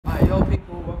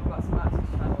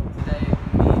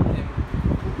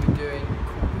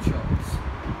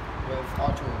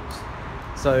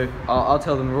So I'll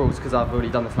tell them the rules because I've already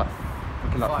done this like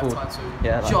fucking like 5 times.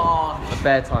 Yeah, like, Josh.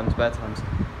 bare times.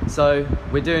 So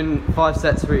we're doing 5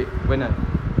 sets for each. Wait, no.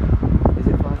 Is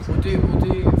it 5 sets? We'll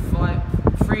do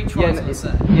 3 tries in a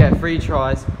set. Yeah, 3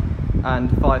 tries and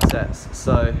 5 sets.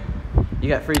 So you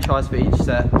get 3 tries for each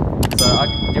set. So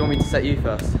do you want me to set you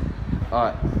first? All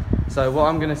right. So what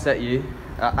I'm gonna set you.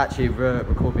 Actually,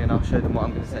 record me and I'll show them what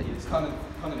I'm gonna set you. It's kind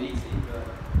of easy.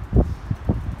 But...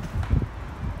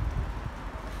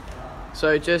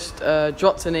 So just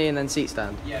drop to knee and then seat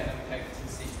stand. Yeah, then peg to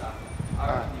the seat stand.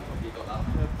 Alright, you probably got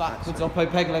that. Backwards oppo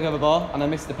peg leg over bar, and I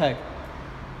missed the peg.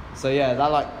 So yeah,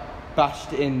 that like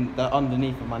bashed in the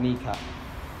underneath of my kneecap,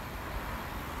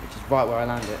 which is right where I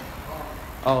landed.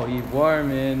 Oh, you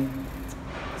worming.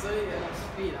 It's only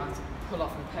enough speed. I have to pull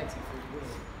off my pegs before you win.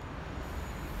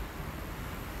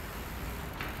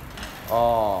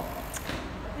 Oh.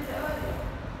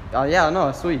 Oh yeah, I know.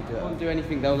 I saw you do it. I won't do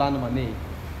anything. They'll land on my knee.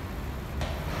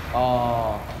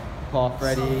 Oh, path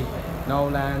ready. No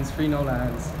lands. 3 no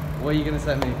lands. What are you gonna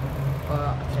set me?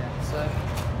 Okay, so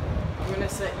I'm gonna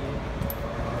set you.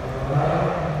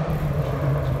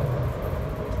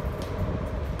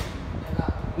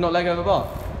 Not leg over bar.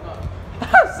 No.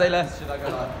 Say less. Should I go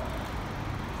like?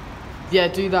 Yeah,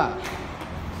 do that.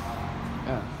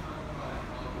 Yeah.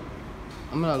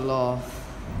 I'm gonna laugh.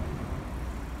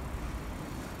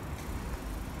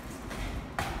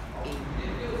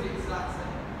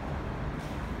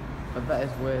 I bet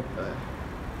it's weird though.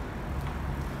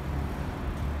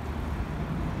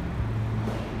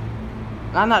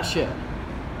 And that shit.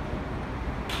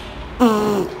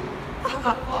 Come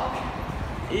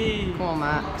on,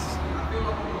 Max.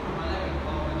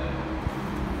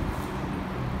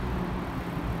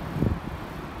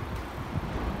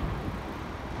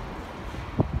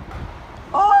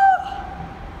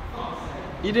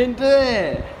 You didn't do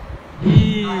it!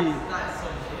 Eee! That is so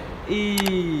shit.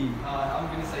 Eee! I'm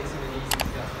gonna say something easy to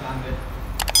get to land it.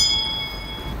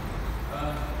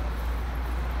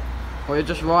 Well, you're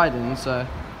just riding, so.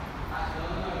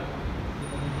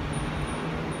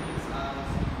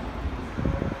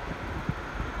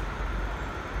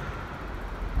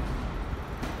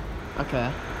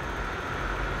 Okay.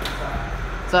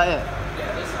 Is that it?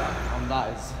 Yeah, this one.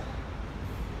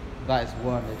 That is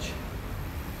wormage.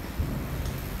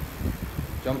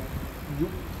 Jump.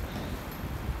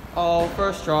 Oh,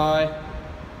 first try.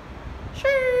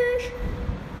 Sheesh.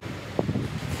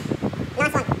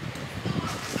 Last one.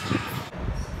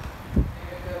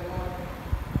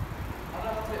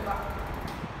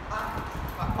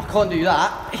 I can't do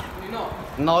that. Can you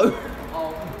not? No.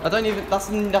 Oh. I don't even. That's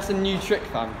a new trick,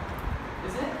 fam.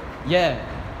 Is it? Yeah.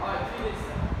 Alright, do this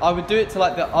then. I would do it to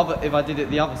like the other if I did it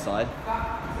the other side.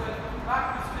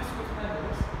 Backwards fiscal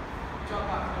pedals. Jump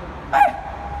back.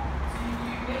 So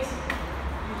you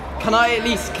basically. Can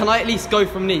I at least go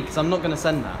from knee? Because I'm not gonna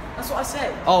send that. That's what I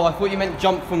said. Oh, I thought you meant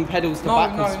jump from pedals to No,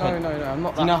 backwards. no, I'm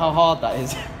not. Do you know how hard that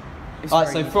is? It's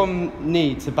Alright, very so easy. from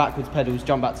knee to backwards pedals,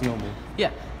 jump back to normal.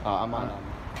 Yeah. Alright, I might know.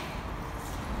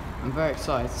 I'm very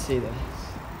excited to see this.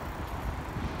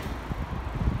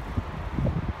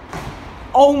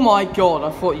 Oh my god, I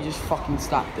thought you just fucking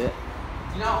stacked it.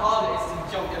 Do you know how hard it is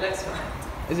to jump your legs around?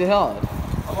 Is it hard?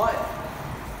 I might.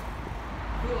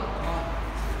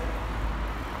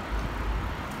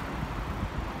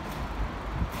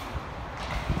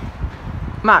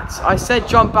 Max, I said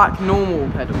jump back normal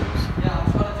pedals. Yeah,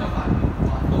 I'm trying to jump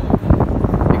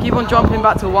back. You keep on jumping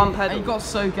back to one pedal. And you got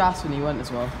so gassed when you went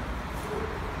as well.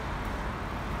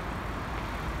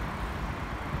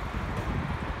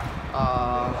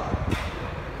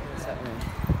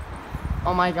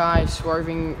 Oh my gosh,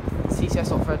 swerving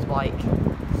CCS off-road bike.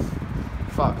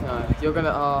 Fuck no, you're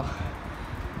gonna,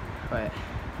 wait.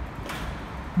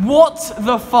 What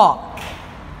the fuck?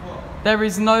 What? There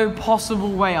is no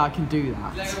possible way I can do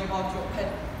that. Leg on bar, drop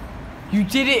pedal. You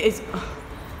did it, it's,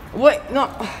 wait, no.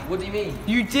 What do you mean?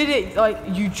 You did it, like,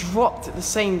 you dropped at the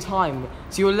same time.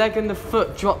 So your leg and the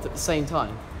foot dropped at the same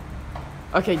time.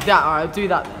 Okay, alright, I'll do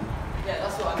that then. Yeah,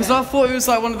 that's what I meant. Because I thought it was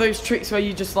like one of those tricks where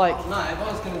you just like... Oh, no, if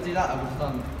I was going to do that, I would have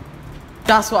done...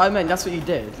 That's what I meant, that's what you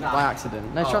did, Nah. by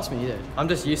accident. No, trust me, you did. I'm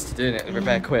just used to doing it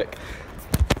repair quick.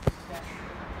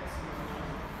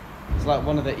 It's like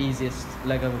one of the easiest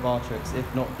leg over bar tricks,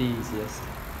 if not the easiest.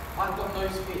 I've got no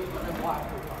speed, I've got no white.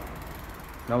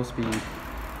 No speed.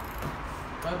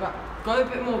 Go back, go a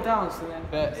bit more down so then...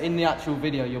 But in the actual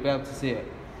video, you'll be able to see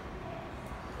it.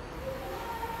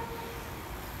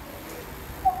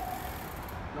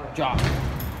 Jump.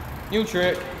 New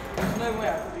trick. There's no way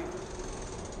I can do...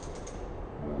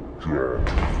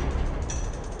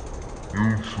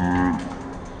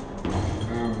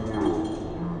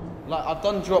 Like I've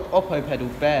done drop oppo pedal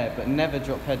bare, but never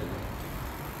drop pedal.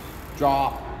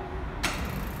 Drop.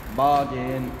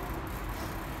 Bargain.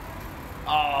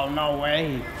 Oh, no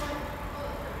way.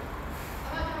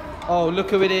 Oh,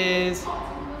 look who it is.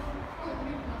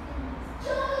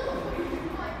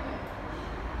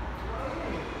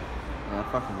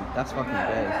 Yeah, that's fucking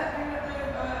gay.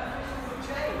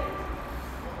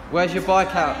 Where's your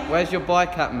bike at? Where's your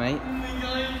bike at, mate?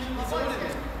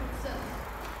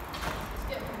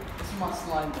 This is my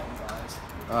slime game, guys.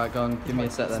 Alright, go on, give me a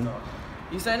sec then.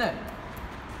 You say no?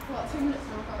 What, 2 minutes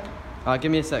now, go? Alright,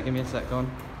 give me a sec, go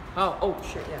on. Oh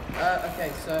shit, yeah.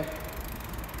 Okay, so.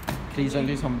 Please don't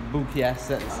do some bulky ass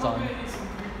set this time.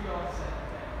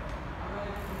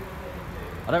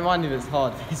 I don't mind if it's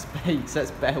hard, it's bait, so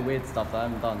it's better weird stuff that I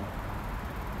haven't done.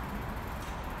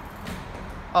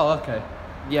 Oh, okay.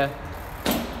 Yeah.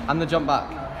 And the jump back.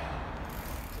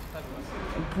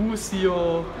 Pussy.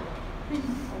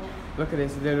 Look at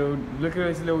this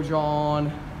little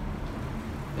John.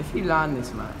 If you land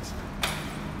this, Max.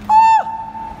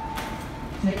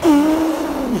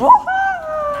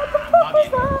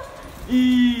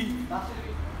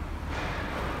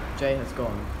 Jay has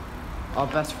gone. Our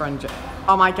best friend Jay.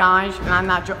 Oh my gosh, and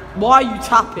that why are you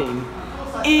tapping?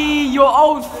 You're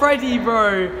old Freddy,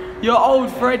 bro. You're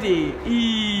old Freddy.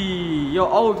 You're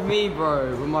old me,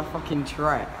 bro, with my fucking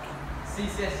Trek.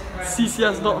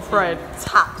 CCS not Fred.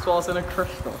 Taps whilst in a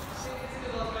crystal.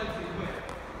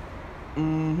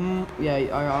 Yeah,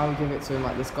 I'll give it to him.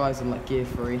 Like, this guy's in like gear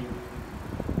 3. Land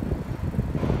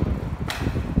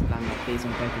that, please,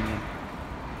 I'm begging you.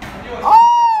 Oh!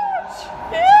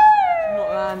 Not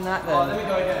land that then. Oh, let me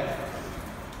go again.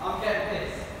 I'm getting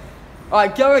pissed.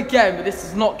 Alright, go again, but this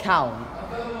does not count.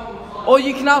 Or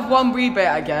you can have one rebate,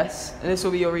 I guess, and this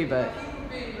will be your rebate.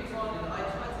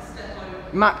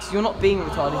 Max, you're not being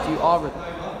retarded, you are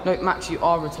no, Max, you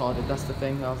are retarded, that's the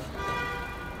thing, love.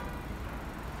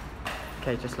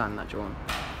 Okay, just land that, John.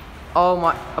 Oh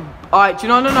my, alright, do you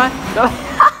know, no.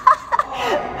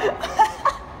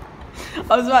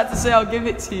 I was about to say I'll give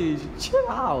it to you, chill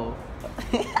out.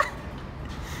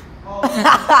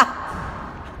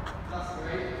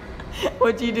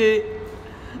 What'd you do?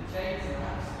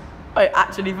 Wait,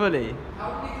 actually fully?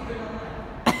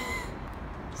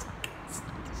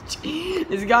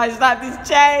 This guy snapped his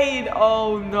chain!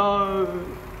 Oh no!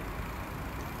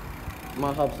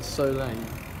 My hubs are so lame.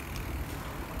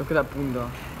 Look at that bunda.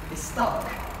 It's stuck.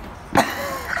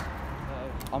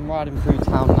 I'm riding through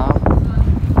town now,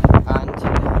 and the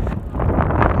chain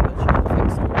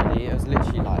fixed already. It was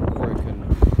literally like broken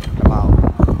about,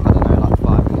 I don't know, like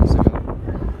 5 minutes ago.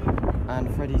 And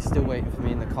Freddie's still waiting for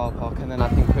me in the car park, and then I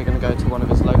think we're going to go to one of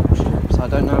his local strips. I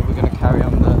don't know if we're going to carry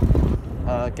on the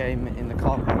game in the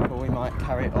car park, or we might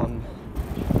carry it on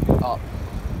up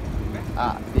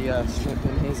at the strip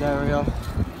in his area.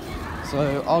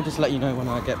 So I'll just let you know when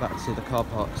I get back to the car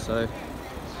park. So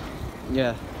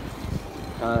yeah,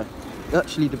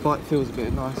 actually the bike feels a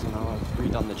bit nicer now. I've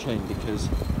redone the chain, because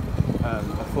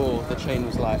before the chain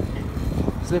was like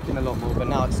slipping a lot more, but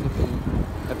now it's slipping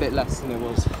a bit less than it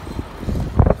was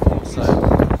before. So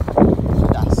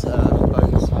that's a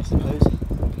bonus, I suppose.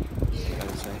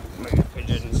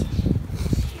 Pigeons.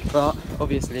 But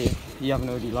obviously, if you haven't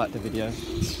already liked the video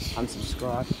and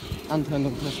subscribed and turned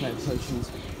on push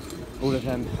notifications, all of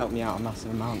them help me out a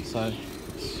massive amount. So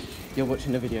you're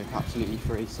watching the video for absolutely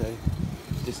free, so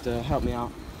just help me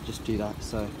out, just do that.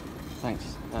 So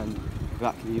thanks, and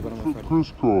back to you when I'm ready.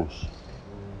 Crisscross.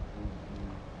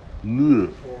 Yeah.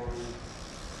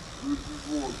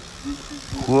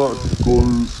 Crack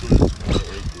goes.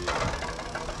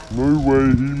 No way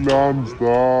he lands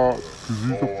that, because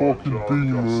he's a fucking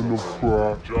demon of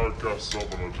crack.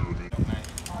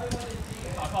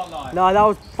 No, that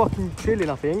was fucking chilling,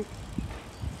 I think.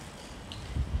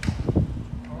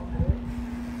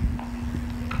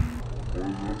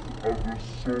 Other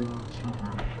song to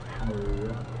be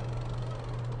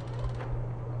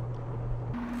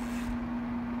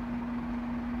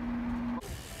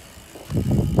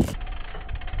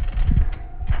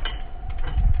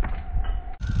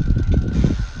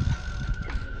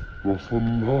That's a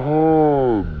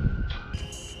land.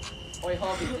 Oi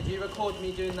Harvey, did you record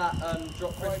me doing that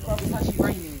drop press? It's actually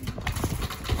raining.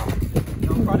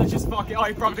 Brother just fucking,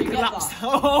 oh, brother collapsed.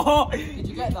 Did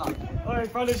you get that? Oh,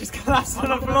 brother just collapsed on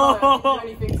the Do floor.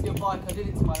 anything to your bike, I did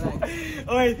it to my leg.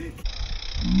 Oi.